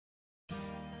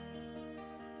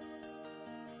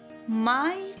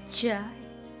My child,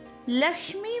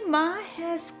 Laxmi Maa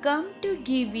has come to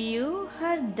give you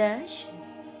her darshan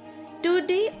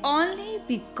today only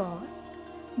because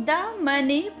the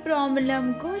money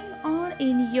problem going on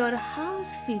in your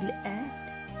house will end.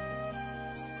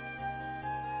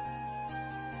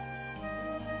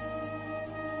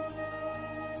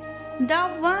 The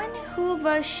one who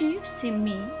worships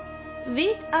me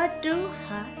with a true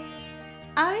heart,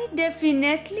 I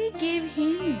definitely give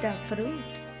him the fruit.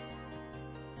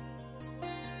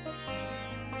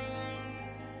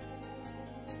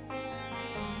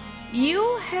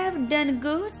 You have done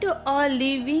good to all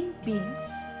living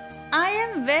beings. I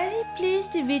am very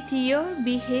pleased with your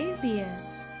behavior.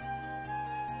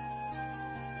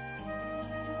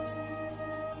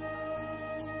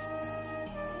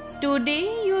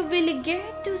 Today you will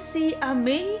get to see a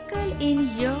miracle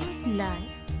in your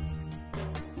life.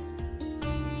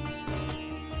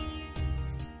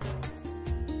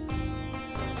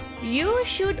 You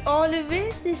should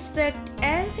always respect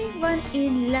everyone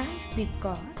in life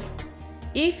because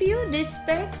if you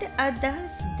respect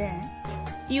others, then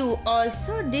you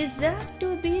also deserve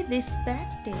to be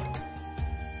respected.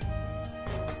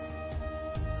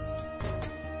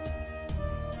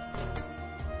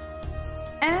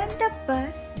 And the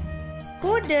person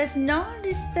who does not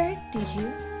respect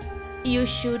you, you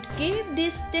should keep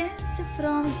distance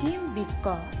from him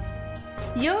because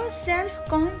your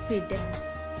self-confidence,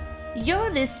 your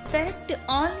respect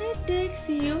only takes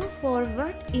you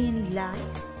forward in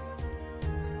life.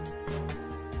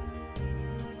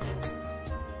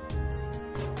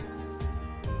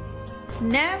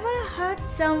 Never hurt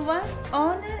someone's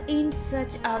honor in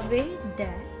such a way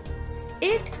that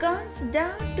it comes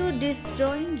down to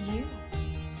destroying you.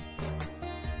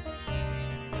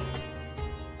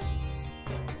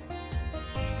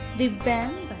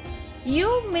 Remember,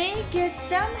 you may get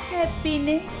some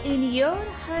happiness in your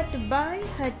heart by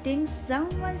hurting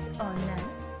someone's honor,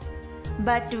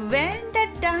 but when the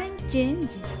time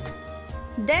changes,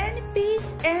 then peace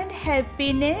and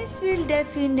happiness will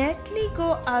definitely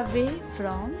go away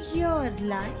from your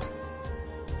life.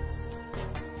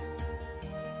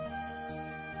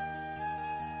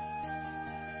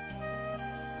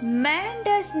 Man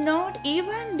does not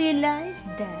even realize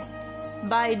that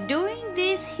by doing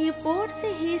this he puts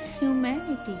his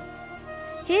humanity,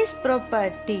 his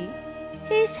property,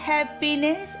 his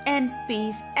happiness and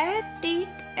peace at stake,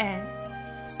 and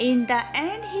in the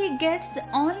end he gets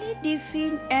only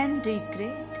defeat and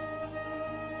regret.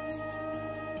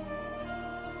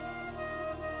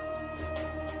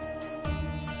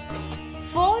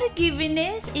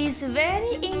 Forgiveness is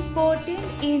very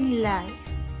important in life.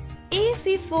 If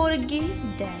we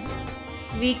forgive them,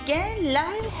 we can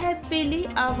live happily,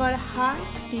 our heart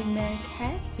remains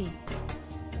happy.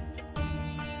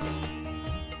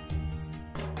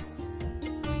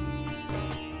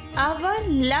 Our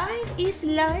life is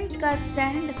like a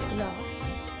sand cloud.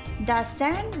 The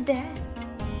sand that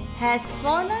has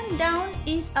fallen down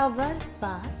is our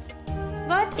past.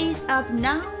 What is up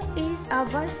now is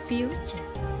our future.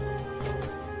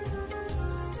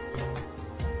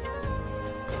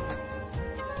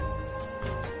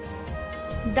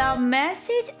 The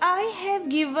message I have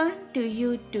given to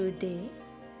you today,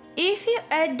 if you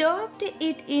adopt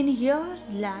it in your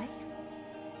life,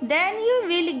 then you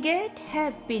will get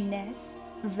happiness,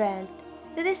 wealth,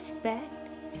 respect,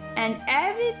 and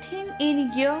everything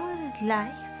in your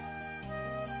life.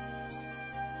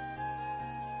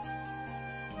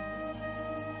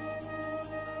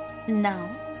 Now,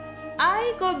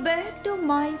 I go back to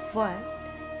my world.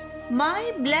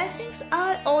 My blessings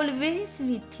are always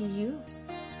with you.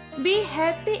 Be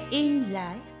happy in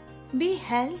life. Be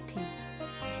healthy.